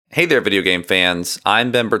Hey there, video game fans.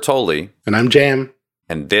 I'm Ben Bertoli. And I'm Jam.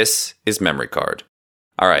 And this is Memory Card.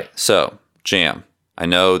 All right, so, Jam, I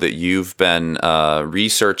know that you've been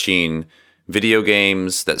researching video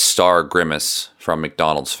games that star Grimace from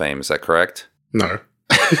McDonald's fame. Is that correct? No.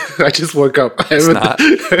 I just woke up. I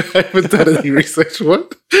haven't done any research.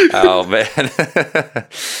 What? Oh, man.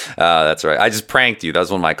 That's right. I just pranked you. That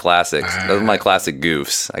was one of my classics. That was my classic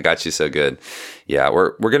goofs. I got you so good. Yeah,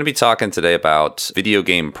 we're going to be talking today about video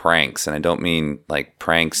game pranks. And I don't mean like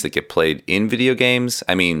pranks that get played in video games.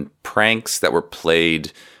 I mean pranks that were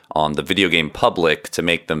played on the video game public to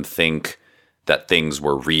make them think that things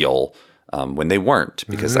were real when they weren't.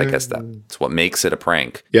 Because I guess that's what makes it a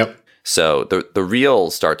prank. Yep. So the real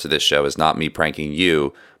start to this show is not me pranking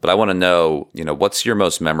you, but I want to know, what's your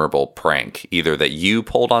most memorable prank, either that you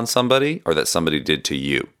pulled on somebody or that somebody did to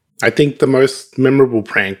you? I think the most memorable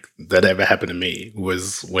prank that ever happened to me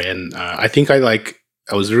was when I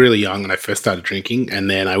was really young and I first started drinking, and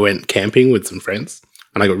then I went camping with some friends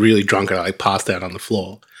and I got really drunk and I passed out on the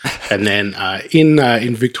floor. And then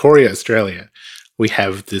in Victoria, Australia, we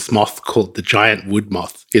have this moth called the giant wood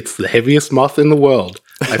moth. It's the heaviest moth in the world,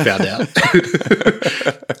 I found out.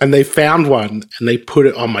 And they found one and they put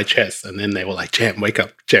it on my chest. And then they were like, Jam, wake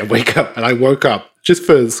up, Jam, wake up. And I woke up. Just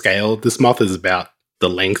for the scale, this moth is about the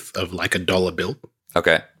length of like $1 bill.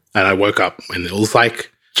 Okay. And I woke up and it was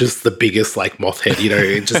like just the biggest like moth head,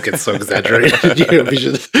 it just gets so exaggerated.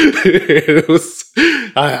 It was,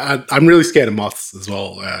 I'm really scared of moths as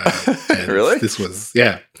well. Really? This was,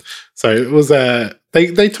 yeah. So it was,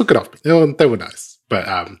 they took it off. They were nice, but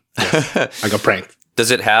I got pranked. Does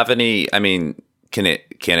it have any, can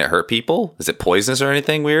it hurt people? Is it poisonous or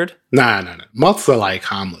anything weird? No. Moths are like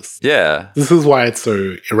harmless. Yeah. This is why it's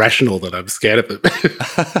so irrational that I'm scared of it.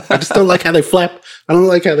 I just don't like how they flap. I don't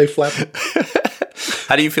like how they flap.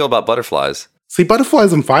 How do you feel about butterflies? See,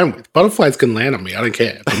 butterflies I'm fine with. Butterflies can land on me. I don't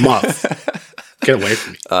care. But moths, get away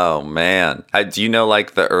from me. Oh, man. Do you know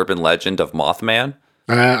like the urban legend of Mothman?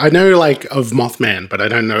 I know like of Mothman, but I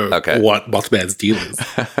don't know what Mothman's deal is.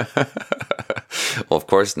 Well, of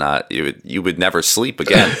course not. You would never sleep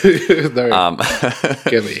again. No,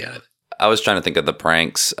 get me out. I was trying to think of the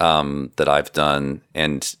pranks that I've done,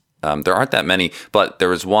 and there aren't that many, but there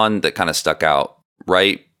was one that kind of stuck out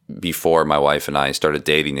right before my wife and I started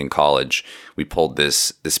dating in college. We pulled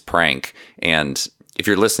this prank, and if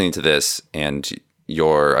you're listening to this and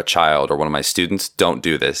you're a child or one of my students, don't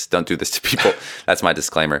do this. Don't do this to people. That's my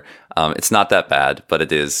disclaimer. It's not that bad, but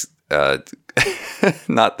it is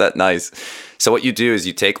not that nice. So what you do is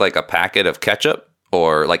you take like a packet of ketchup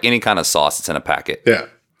or like any kind of sauce that's in a packet. Yeah.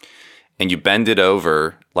 And you bend it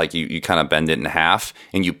over, like you kind of bend it in half,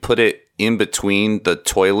 and you put it in between the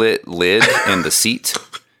toilet lid and the seat.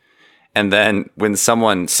 And then when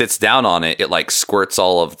someone sits down on it, it like squirts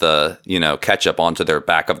all of the, ketchup onto their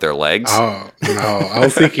back of their legs. Oh, no. I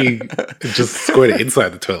was thinking just squirt it inside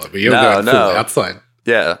the toilet, but you're going full outside.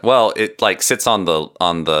 Yeah. Well, it like sits on the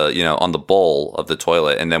on the bowl of the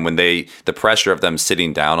toilet. And then when the pressure of them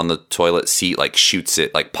sitting down on the toilet seat, like shoots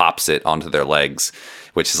it, like pops it onto their legs,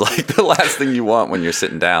 which is like the last thing you want when you're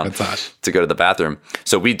sitting down to go to the bathroom.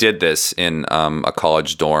 So we did this in a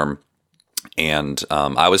college dorm. And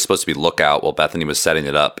I was supposed to be lookout while Bethany was setting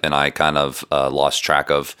it up, and I kind of lost track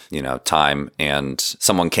of time. And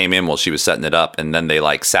someone came in while she was setting it up, and then they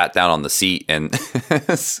like sat down on the seat and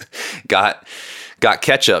got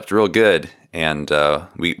ketchuped real good, and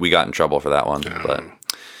we got in trouble for that one. But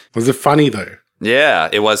was it funny though? Yeah,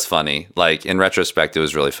 it was funny. Like in retrospect, it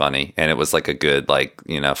was really funny, and it was like a good,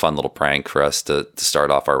 fun little prank for us to start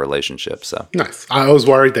off our relationship. So nice. I was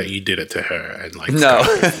worried that you did it to her, and like no,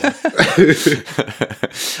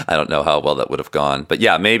 I don't know how well that would have gone, but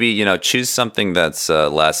yeah, maybe choose something that's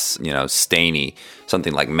less stainy,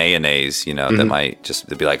 something like mayonnaise, that might just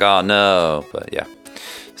be like, oh no, but yeah.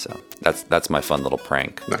 So that's my fun little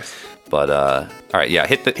prank. Nice. But all right, yeah,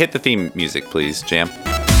 hit the theme music, please, Jam.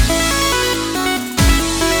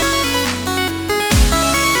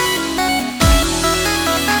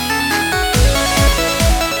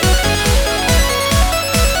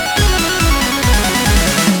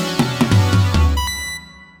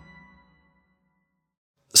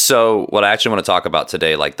 So what I actually want to talk about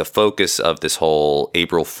today, like the focus of this whole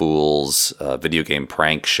April Fool's video game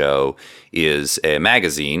prank show, is a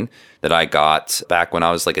magazine that I got back when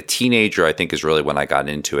I was like a teenager, I think is really when I got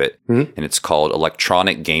into it. Mm-hmm. And it's called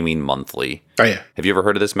Electronic Gaming Monthly. Oh, yeah. Have you ever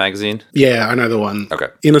heard of this magazine? Yeah, I know the one. Okay.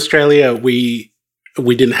 In Australia, we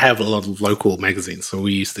didn't have a lot of local magazines, so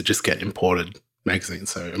we used to just get imported magazines,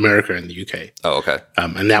 so America and the UK. Oh, okay.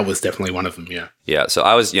 And that was definitely one of them, yeah. Yeah, so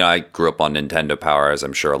I grew up on Nintendo Power, as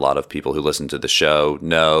I'm sure a lot of people who listen to the show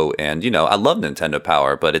know. And, I love Nintendo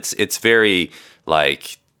Power, but it's very,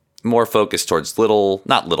 like, more focused towards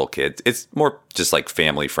not little kids. It's more just, like,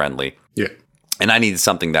 family friendly. Yeah. And I needed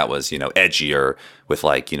something that was, edgier with,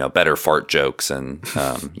 like, better fart jokes and,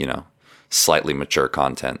 slightly mature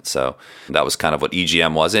content. So that was kind of what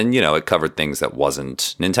EGM was. And, it covered things that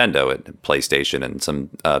wasn't Nintendo, PlayStation, and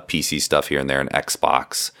some PC stuff here and there, and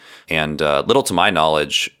Xbox. And little to my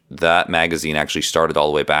knowledge, that magazine actually started all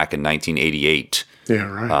the way back in 1988. Yeah,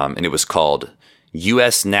 right. And it was called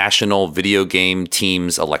U.S. National Video Game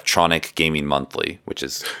Teams Electronic Gaming Monthly, which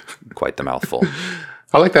is quite the mouthful.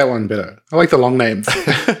 I like that one better. I like the long names.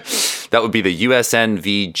 That would be the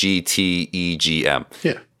USNVGTEGM.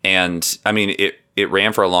 Yeah. And I mean, it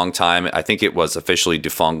ran for a long time. I think it was officially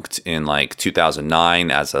defunct in like 2009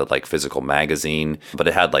 as a like physical magazine, but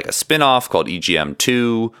it had like a spin-off called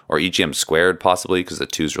EGM2 or EGM Squared possibly, because the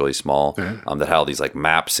 2 is really small, that had all these like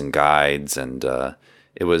maps and guides. And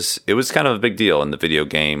it was kind of a big deal in the video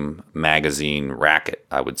game magazine racket,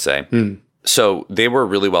 I would say. So they were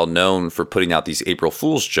really well known for putting out these April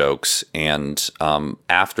Fool's jokes. And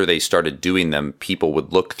after they started doing them, people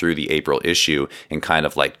would look through the April issue and kind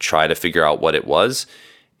of like try to figure out what it was.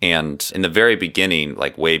 And in the very beginning,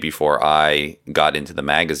 like way before I got into the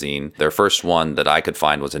magazine, their first one that I could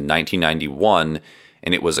find was in 1991.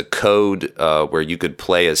 And it was a code where you could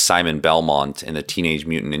play as Simon Belmont in the Teenage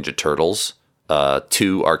Mutant Ninja Turtles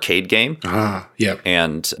 2 arcade game. Yep.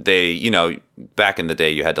 And they, back in the day,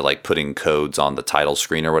 you had to like put in codes on the title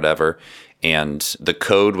screen or whatever. And the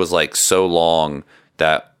code was like so long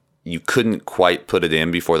that you couldn't quite put it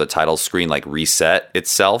in before the title screen like reset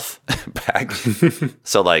itself back.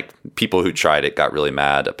 So like people who tried it got really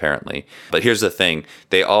mad apparently. But here's the thing.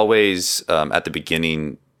 They always, at the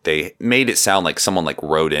beginning, they made it sound like someone like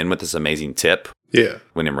wrote in with this amazing tip. Yeah.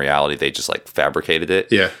 When in reality, they just like fabricated it.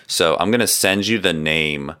 Yeah. So I'm going to send you the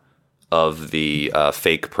name of the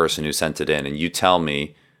fake person who sent it in, and you tell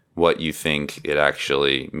me what you think it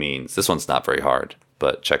actually means. This one's not very hard,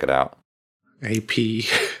 but check it out. AP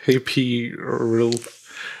real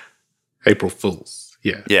April Fools.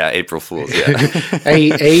 Yeah. Yeah, April Fools. Yeah.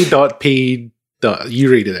 A dot P dot.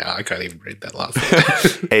 You read it out. I can't even read that last one.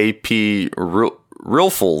 AP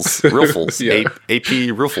Rilfles. Yeah. AP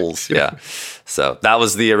Rilfles. Yeah. So that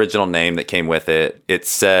was the original name that came with it. It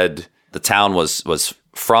said the town was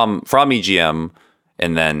from EGM,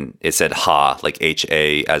 and then it said HA, like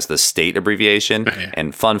HA, as the state abbreviation. Yeah.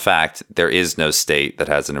 And fun fact, there is no state that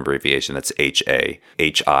has an abbreviation that's HA.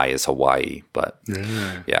 HI is Hawaii, but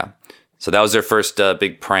yeah. So that was their first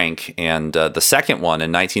big prank. And the second one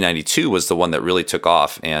in 1992 was the one that really took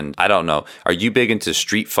off. And I don't know, are you big into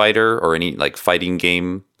Street Fighter or any like fighting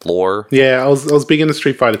game lore? Yeah, I was big into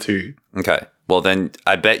Street Fighter 2. Okay. Well, then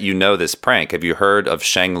I bet you know this prank. Have you heard of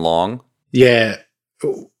Sheng Long? Yeah.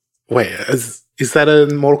 Wait, is that a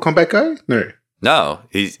Mortal Kombat guy? No.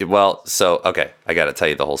 Okay, I got to tell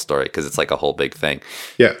you the whole story because it's like a whole big thing.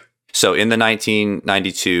 Yeah. So in the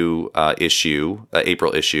 1992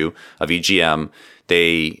 April issue of EGM,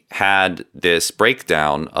 they had this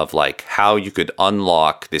breakdown of like how you could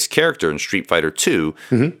unlock this character in Street Fighter 2,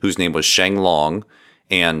 whose name was Sheng Long,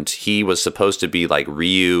 and he was supposed to be like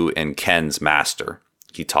Ryu and Ken's master.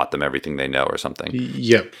 He taught them everything they know or something.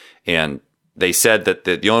 Yep. And they said that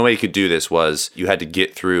the only way you could do this was you had to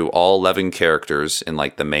get through all 11 characters in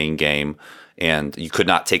like the main game, and you could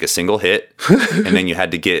not take a single hit. And then you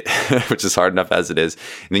had to get, which is hard enough as it is,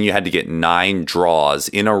 and then you had to get 9 draws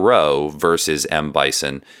in a row versus M.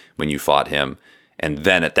 Bison when you fought him. And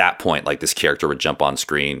then at that point, like this character would jump on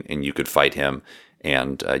screen and you could fight him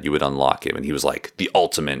and you would unlock him. And he was like the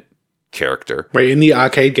ultimate character. Wait, in the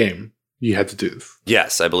arcade game, you had to do this?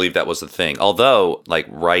 Yes, I believe that was the thing. Although, like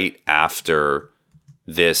right after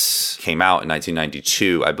this came out in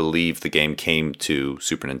 1992, I believe the game came to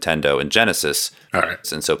Super Nintendo and Genesis. All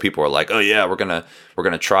right. And so people were like, "Oh yeah, we're gonna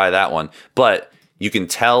try that one." But you can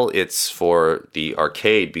tell it's for the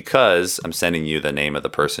arcade because I'm sending you the name of the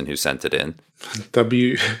person who sent it in.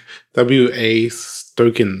 W.A.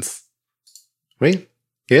 Stokins. Wait,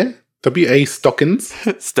 yeah, W.A. Stokins.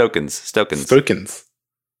 Stokins.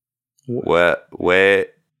 Where?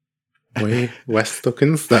 West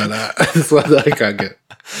Stokins? No, that's what I can't get.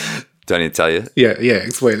 Do I need to tell you? Yeah,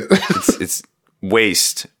 explain it. it's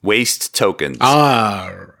waste tokens.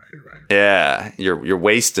 Right. Yeah, you're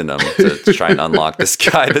wasting them to try and unlock this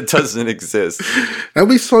guy that doesn't exist. That'll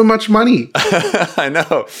be so much money. I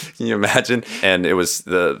know. Can you imagine? And it was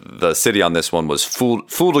the city on this one was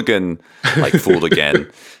Fooldigan, like fooled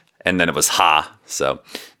again. And then it was Ha. So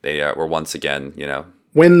they were once again,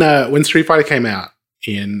 When Street Fighter came out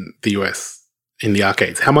in the US, in the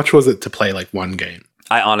arcades, how much was it to play like one game?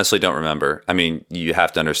 I honestly don't remember. I mean, you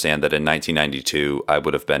have to understand that in 1992, I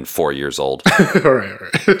would have been 4 years old. All right.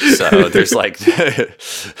 So there's like,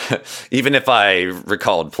 even if I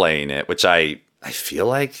recalled playing it, which I feel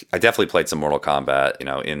like I definitely played some Mortal Kombat,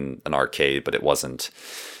 in an arcade, but it wasn't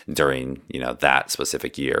during, that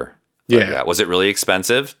specific year. But Yeah. Was it really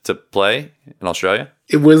expensive to play in Australia?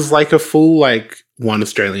 It was like a full like $1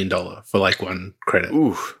 Australian for like one credit.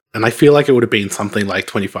 Ooh. And I feel like it would have been something like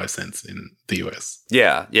 25 cents in the US.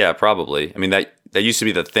 Yeah, probably. I mean, that used to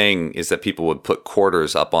be the thing, is that people would put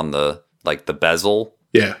quarters up on the bezel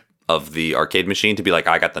Yeah. of the arcade machine to be like,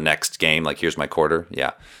 I got the next game, like here's my quarter.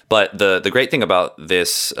 Yeah. But the great thing about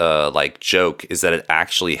this joke is that it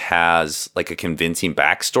actually has like a convincing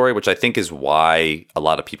backstory, which I think is why a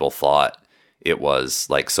lot of people thought it was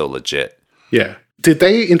like so legit. Yeah. Did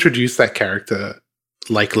they introduce that character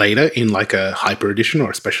like later in like a hyper edition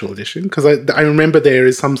or a special edition? Because I remember there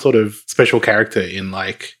is some sort of special character in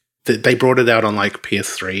like they brought it out on like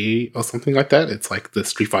PS3 or something like that. It's like the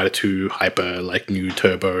Street Fighter 2 hyper like new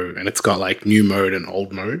turbo, and it's got like new mode and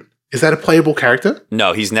old mode. Is that a playable character?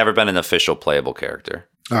 No, he's never been an official playable character.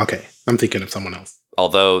 Okay, I'm thinking of someone else.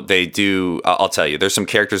 Although they do, I'll tell you, there's some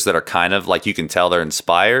characters that are kind of like, you can tell they're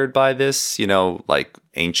inspired by this, like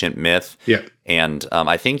ancient myth. Yeah. And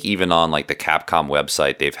I think even on like the Capcom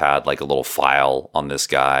website, they've had like a little file on this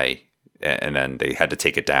guy, and then they had to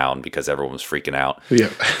take it down because everyone was freaking out. Yeah.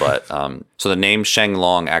 But so the name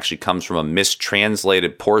Shenlong actually comes from a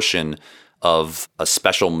mistranslated portion of a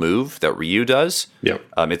special move that Ryu does. Yep.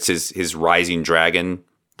 It's his rising dragon,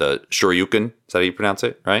 the Shoryuken. Is that how you pronounce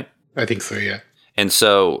it, right? I think so, yeah. And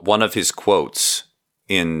so one of his quotes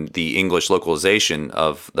in the English localization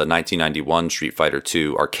of the 1991 Street Fighter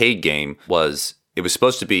II arcade game was, it was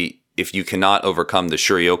supposed to be, if you cannot overcome the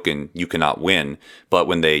Shoryuken, you cannot win. But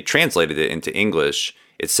when they translated it into English,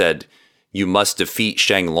 it said, you must defeat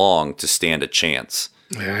Shenlong to stand a chance.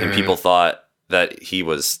 And people thought that he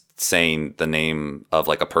was saying the name of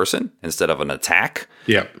like a person instead of an attack.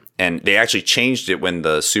 Yeah. And they actually changed it when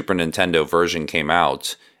the Super Nintendo version came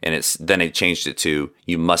out. And then they changed it to,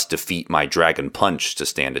 you must defeat my Dragon Punch to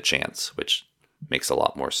stand a chance, which makes a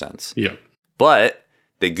lot more sense. Yeah. But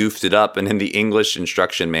they goofed it up, and in the English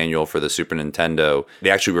instruction manual for the Super Nintendo, they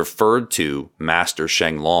actually referred to Master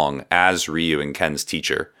Shenlong as Ryu and Ken's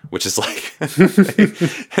teacher, which is like,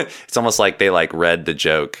 it's almost like they like read the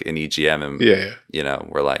joke in EGM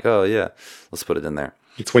and, we're like, oh yeah, let's put it in there.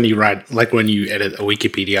 It's when you write, like when you edit a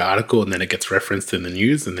Wikipedia article and then it gets referenced in the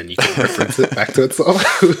news and then you can reference it back to itself.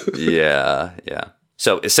 Yeah.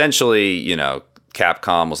 So essentially,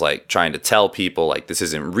 Capcom was like trying to tell people like, this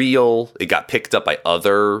isn't real. It got picked up by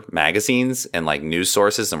other magazines and like news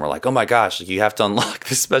sources, and we're like, oh my gosh, you have to unlock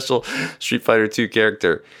this special Street Fighter 2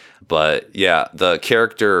 character. But yeah, the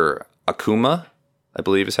character Akuma, I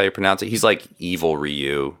believe is how you pronounce it. He's like evil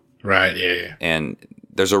Ryu. Right, yeah. And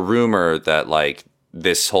there's a rumor that like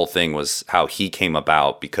this whole thing was how he came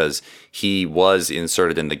about, because he was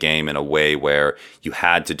inserted in the game in a way where you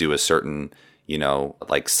had to do a certain,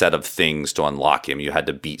 like set of things to unlock him. You had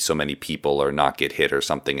to beat so many people or not get hit or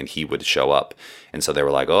something, and he would show up. And so they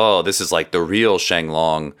were like, oh, this is like the real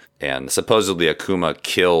Shenlong. And supposedly Akuma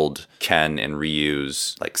killed Ken and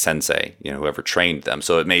Ryu's like sensei, whoever trained them.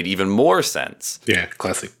 So it made even more sense. Yeah,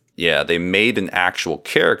 classic. Yeah, they made an actual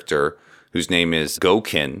character whose name is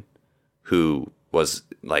Gokin, who was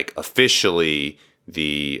like officially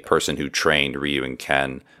the person who trained Ryu and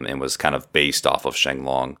Ken and was kind of based off of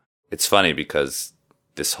Shenlong. It's funny because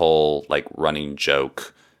this whole like running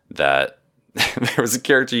joke that there was a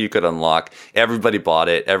character you could unlock, everybody bought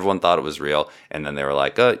it, everyone thought it was real, and then they were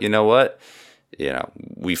like, oh, you know what?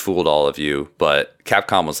 We fooled all of you. But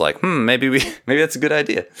Capcom was like, maybe that's a good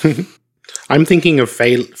idea. I'm thinking of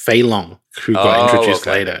Fei Long, who got introduced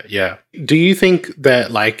later. Yeah. Do you think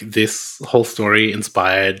that like this whole story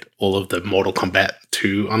inspired all of the Mortal Kombat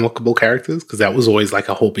 2 unlockable characters? Because that was always like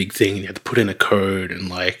a whole big thing. You had to put in a code, and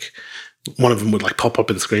like one of them would like pop up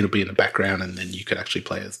and the screen would be in the background, and then you could actually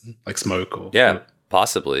play as like Smoke or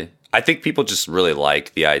possibly. I think people just really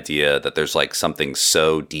like the idea that there's like something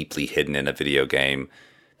so deeply hidden in a video game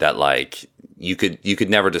that like you could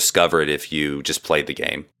never discover it if you just played the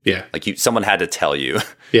game. Yeah. Like someone had to tell you.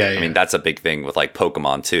 Yeah. I mean, that's a big thing with like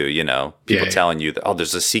Pokemon too, People telling you that, oh,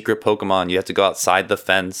 there's a secret Pokemon. You have to go outside the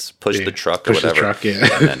fence, push the truck or whatever. Push the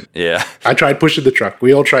truck, And then, I tried pushing the truck.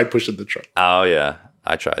 We all tried pushing the truck. Oh, yeah.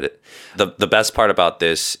 I tried it. The best part about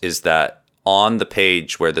this is that on the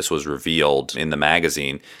page where this was revealed in the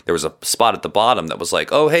magazine, there was a spot at the bottom that was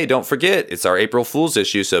like, oh, hey, don't forget, it's our April Fool's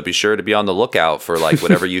issue, so be sure to be on the lookout for like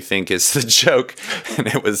whatever you think is the joke. And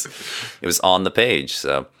it was on the page.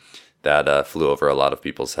 So that flew over a lot of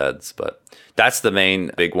people's heads. But that's the main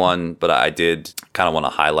big one. But I did kind of want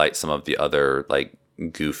to highlight some of the other like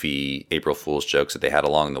goofy April Fool's jokes that they had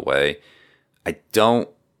along the way.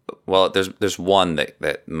 Well, there's one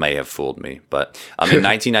that may have fooled me, but in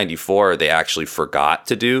 1994 they actually forgot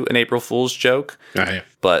to do an April Fool's joke,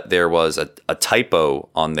 but there was a typo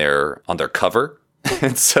on their cover,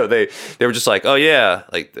 and so they were just like, oh yeah,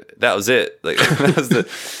 like that was it, like that was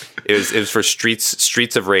it was for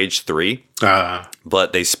Streets of Rage 3,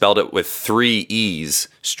 but they spelled it with 3 E's,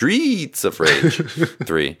 Streets of Rage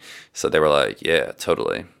 3, so they were like, yeah,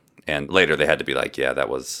 totally, and later they had to be like, yeah, that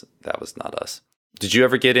was not us. Did you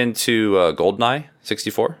ever get into GoldenEye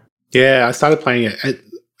 64? Yeah, I started playing it.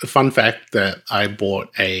 A fun fact that I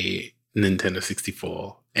bought a Nintendo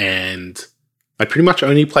 64 and I pretty much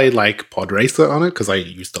only played like Pod Racer on it because I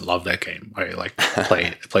used to love that game. I like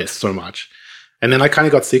played it so much. And then I kind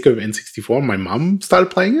of got sick of N64 and my mum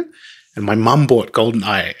started playing it. And my mum bought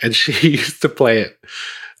GoldenEye and she used to play it.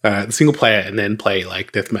 Single player and then play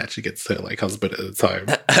like deathmatch against her like husband at the time.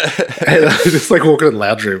 And I was just like walking in the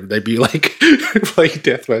lounge room. They'd be like playing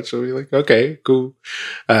deathmatch. I'd be like, okay, cool.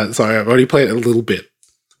 Sorry, I've only played it a little bit,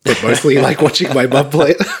 but mostly like watching my mum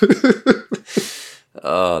play it.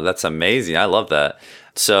 Oh, that's amazing! I love that.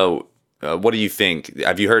 So, what do you think?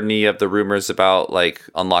 Have you heard any of the rumors about like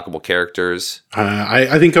unlockable characters?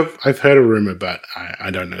 I think I've heard a rumor, but I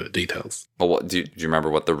don't know the details. Well, do you remember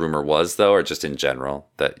what the rumor was though, or just in general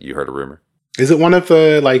that you heard a rumor? Is it one of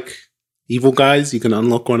the like evil guys? You can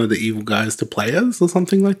unlock one of the evil guys to players or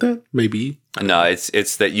something like that? Maybe. No,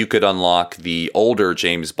 it's that you could unlock the older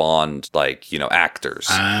James Bond like actors.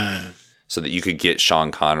 So that you could get Sean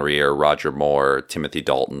Connery or Roger Moore, or Timothy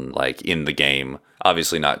Dalton, like in the game.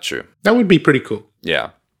 Obviously not true. That would be pretty cool.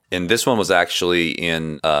 Yeah. And this one was actually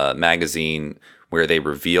in a magazine where they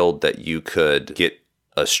revealed that you could get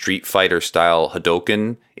a Street Fighter style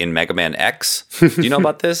Hadouken in Mega Man X. Do you know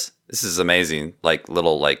about this? This is amazing. Like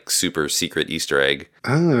little like super secret Easter egg.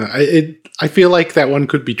 I feel like that one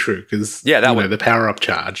could be true because the power up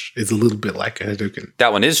charge is a little bit like a Hadouken.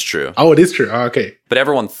 That one is true. Oh, it is true. Oh, okay. But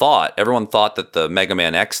everyone thought that the Mega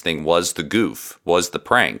Man X thing was the goof, was the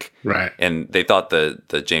prank. Right. And they thought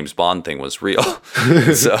the James Bond thing was real.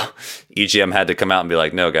 So EGM had to come out and be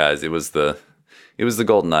like, no guys, it was the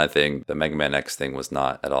GoldenEye thing. The Mega Man X thing was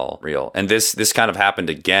not at all real. And this kind of happened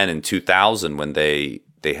again in 2000 when they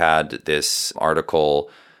had this article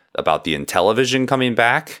about the Intellivision coming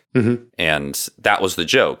back, and that was the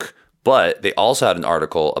joke. But they also had an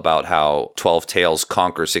article about how 12 Tales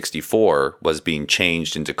Conquer 64 was being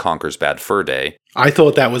changed into Conquer's Bad Fur Day. I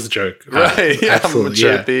thought that was a joke. Right, yeah,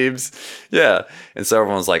 mature themes. Yeah. And so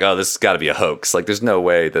everyone was like, oh, this has got to be a hoax. Like, there's no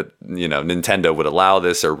way that, Nintendo would allow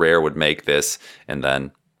this or Rare would make this. And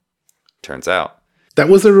then, turns out. That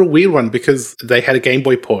was a real weird one because they had a Game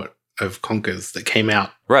Boy port of Conker's that came out.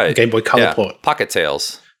 Right. Game Boy Color port. Pocket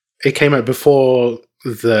Tales. It came out before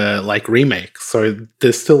the like remake. So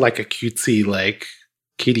there's still like a cutesy like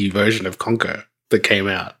kiddie version of Conker that came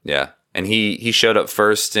out. Yeah. And he showed up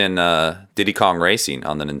first in Diddy Kong Racing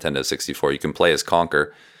on the Nintendo 64. You can play as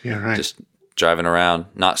Conker. Yeah, right. Just driving around,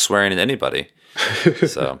 not swearing at anybody.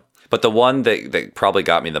 So, but the one that probably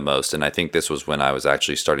got me the most, and I think this was when I was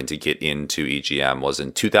actually starting to get into EGM, was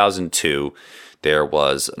in 2002. There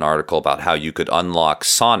was an article about how you could unlock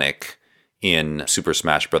Sonic in Super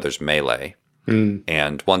Smash Bros. Melee.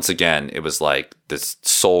 And once again, it was like this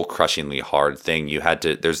soul-crushingly hard thing.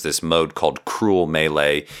 There's this mode called Cruel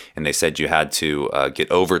Melee, and they said you had to get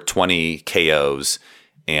over 20 KOs,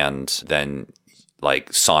 and then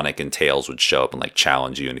like Sonic and Tails would show up and like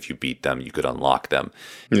challenge you, and if you beat them, you could unlock them.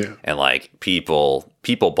 Yeah. And like people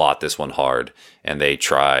bought this one hard, and they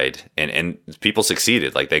tried, and people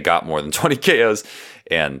succeeded. Like they got more than 20 KOs,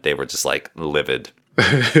 and they were just like livid.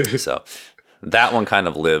 So that one kind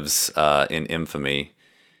of lives in infamy.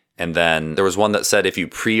 And then there was one that said if you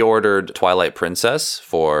pre-ordered Twilight Princess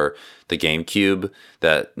for the GameCube,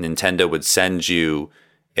 that Nintendo would send you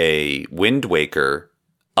a Wind Waker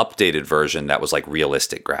updated version that was like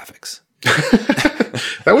realistic graphics.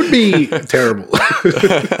 That would be terrible.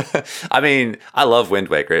 I mean, I love Wind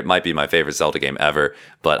Waker. It might be my favorite Zelda game ever,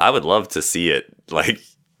 but I would love to see it like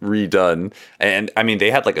redone. And I mean, they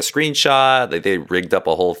had like a screenshot, like they rigged up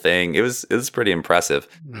a whole thing. It was pretty impressive.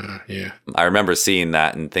 Yeah. I remember seeing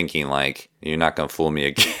that and thinking like, you're not going to fool me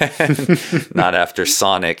again. Not after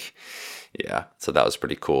Sonic. Yeah, so that was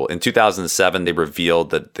pretty cool. In 2007, they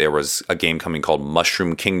revealed that there was a game coming called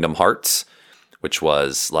Mushroom Kingdom Hearts, which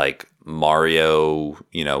was like Mario,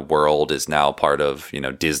 world is now part of,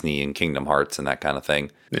 Disney and Kingdom Hearts and that kind of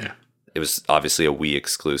thing. Yeah. It was obviously a Wii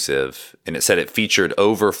exclusive, and it said it featured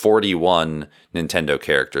over 41 Nintendo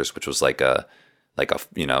characters, which was like a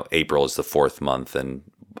April is the 4th month and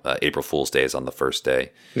April Fool's Day is on the first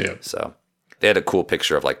day. Yeah. So they had a cool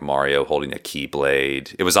picture of like Mario holding a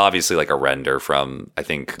Keyblade. It was obviously like a render from, I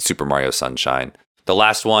think, Super Mario Sunshine. The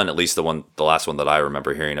last one, at least the last one that I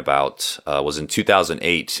remember hearing about, was in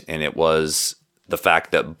 2008, and it was the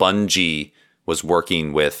fact that Bungie was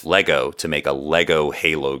working with Lego to make a Lego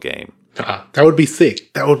Halo game. That would be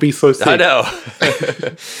sick. That would be so sick. I know.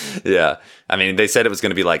 Yeah. I mean, they said it was going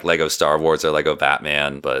to be like Lego Star Wars or Lego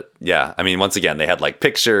Batman, but yeah. I mean, once again, they had like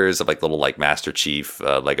pictures of like little like Master Chief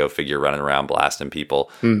Lego figure running around blasting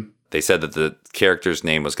people. They said that the character's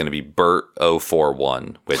name was going to be Bert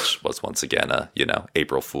 041, which was once again a,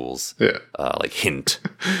 April Fool's like hint.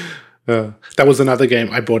 That was another game.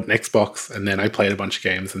 I bought an Xbox and then I played a bunch of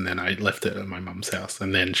games and then I left it at my mum's house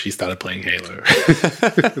and then she started playing Halo.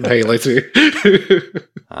 Halo 2.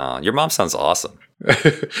 Your mom sounds awesome.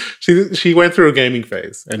 She went through a gaming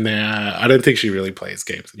phase and now I don't think she really plays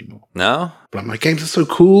games anymore. No? But I'm like, games are so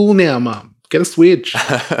cool now, Mum. Get a Switch.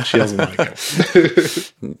 She doesn't like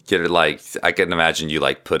it. Get her I can imagine you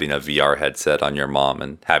like putting a VR headset on your mom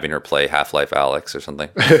and having her play Half-Life Alyx or something.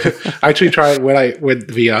 I actually tried when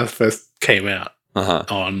VR first came out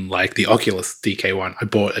on like the Oculus DK1. I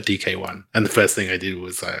bought a DK1 and the first thing I did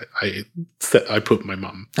was I put my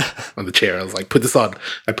mum on the chair. I was like, put this on.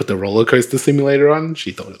 I put the roller coaster simulator on.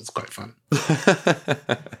 She thought it was quite fun.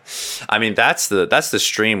 I mean, that's the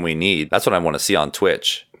stream we need. That's what I want to see on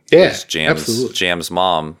Twitch. Yeah, absolutely. Jam's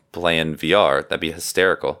mom playing VR. That'd be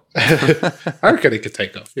hysterical. I reckon it could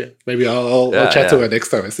take off. Yeah, maybe I'll chat to her next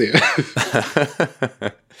time I see her.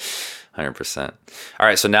 100%. All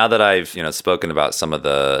right, so now that I've spoken about some of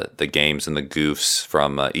the games and the goofs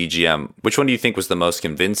from EGM, which one do you think was the most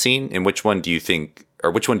convincing, and which one do you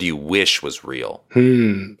wish was real?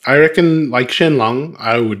 I reckon like Shenlong,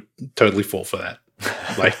 I would totally fall for that.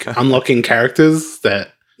 Like unlocking characters that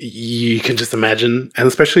you can just imagine, and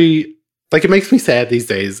especially like it makes me sad these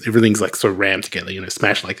days. Everything's like so rammed together.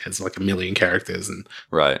 Smash like has like a million characters, and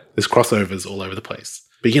there's crossovers all over the place.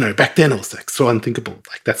 But back then it was like so unthinkable.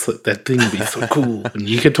 Like that thing would be so cool, and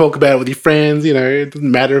you could talk about it with your friends. It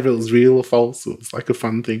didn't matter if it was real or false. It was like a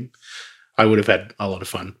fun thing. I would have had a lot of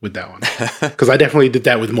fun with that one because I definitely did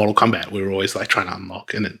that with Mortal Kombat. We were always like trying to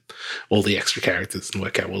unlock and then all the extra characters and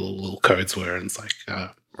work out what the little codes were, and it's like.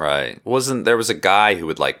 Right. There was a guy who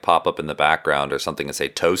would like pop up in the background or something and say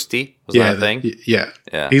Toasty? Was that a thing? Yeah.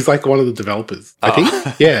 He's like one of the developers, I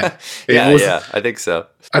think. Yeah. Yeah, I think so.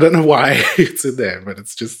 I don't know why it's in there, but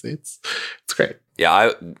it's great. Yeah,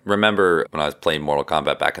 I remember when I was playing Mortal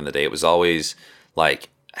Kombat back in the day, it was always like,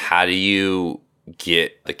 how do you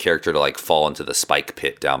get the character to like fall into the spike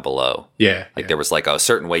pit down below? Yeah. There was like a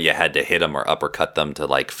certain way you had to hit them or uppercut them to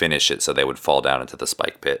like finish it so they would fall down into the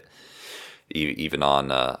spike pit. Even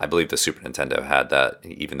on, I believe the Super Nintendo had that,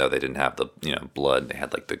 even though they didn't have the, blood. They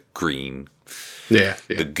had like the green,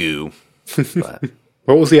 the goo. But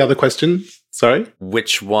what was the other question? Sorry?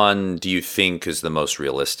 Which one do you think is the most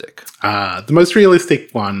realistic? The most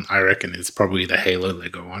realistic one, I reckon, is probably the Halo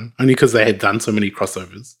Lego one. Only because they had done so many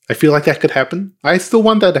crossovers. I feel like that could happen. I still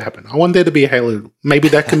want that to happen. I want there to be a Halo. Maybe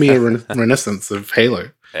that can be a renaissance of Halo.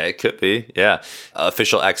 It could be, yeah.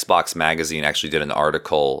 Official Xbox Magazine actually did an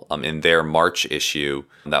article in their March issue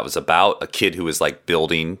that was about a kid who was like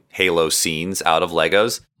building Halo scenes out of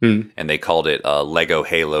Legos, and they called it Lego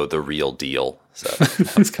Halo the Real Deal. So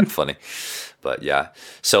that's kind of funny. But yeah,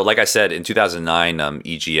 so like I said, in 2009,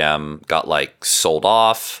 EGM got like sold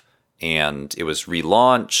off, and it was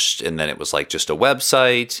relaunched, and then it was like just a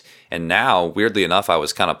website. And now, weirdly enough, I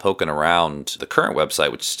was kind of poking around the current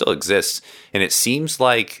website, which still exists, and it seems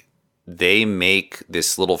like they make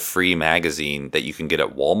this little free magazine that you can get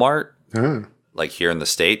at Walmart, like here in the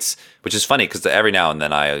States, which is funny because every now and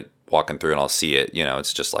then I walking through and I'll see it,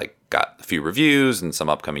 it's just like got a few reviews and some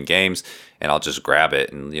upcoming games, and I'll just grab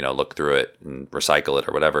it and, look through it and recycle it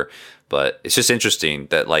or whatever. But it's just interesting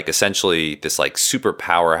that like essentially this like super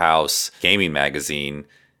powerhouse gaming magazine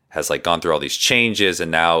has like gone through all these changes,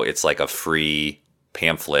 and now it's like a free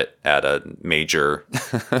pamphlet at a major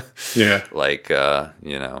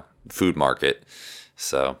food market.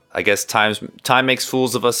 So I guess time makes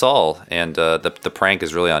fools of us all, and the prank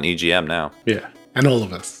is really on EGM now. Yeah, and all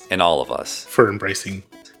of us for embracing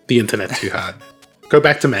the internet too hard. Go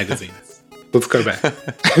back to magazines. Let's go back.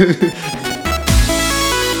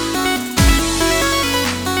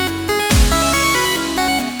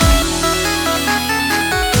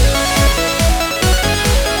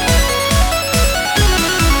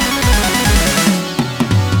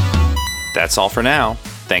 That's all for now.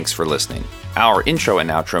 Thanks for listening. Our intro and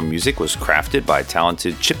outro music was crafted by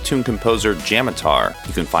talented chiptune composer Jamatar.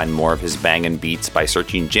 You can find more of his bangin' beats by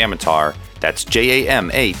searching Jamatar, that's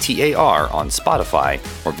Jamatar, on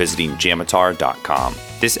Spotify, or visiting jamatar.com.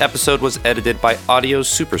 This episode was edited by audio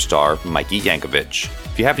superstar Mikey Yankovic.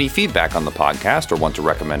 If you have any feedback on the podcast or want to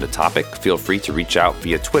recommend a topic, feel free to reach out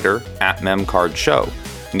via Twitter @MemCardShow.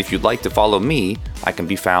 And if you'd like to follow me, I can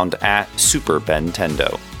be found at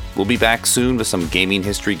SuperBentendo. We'll be back soon with some gaming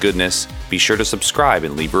history goodness. Be sure to subscribe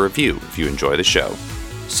and leave a review if you enjoy the show.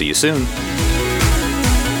 See you soon.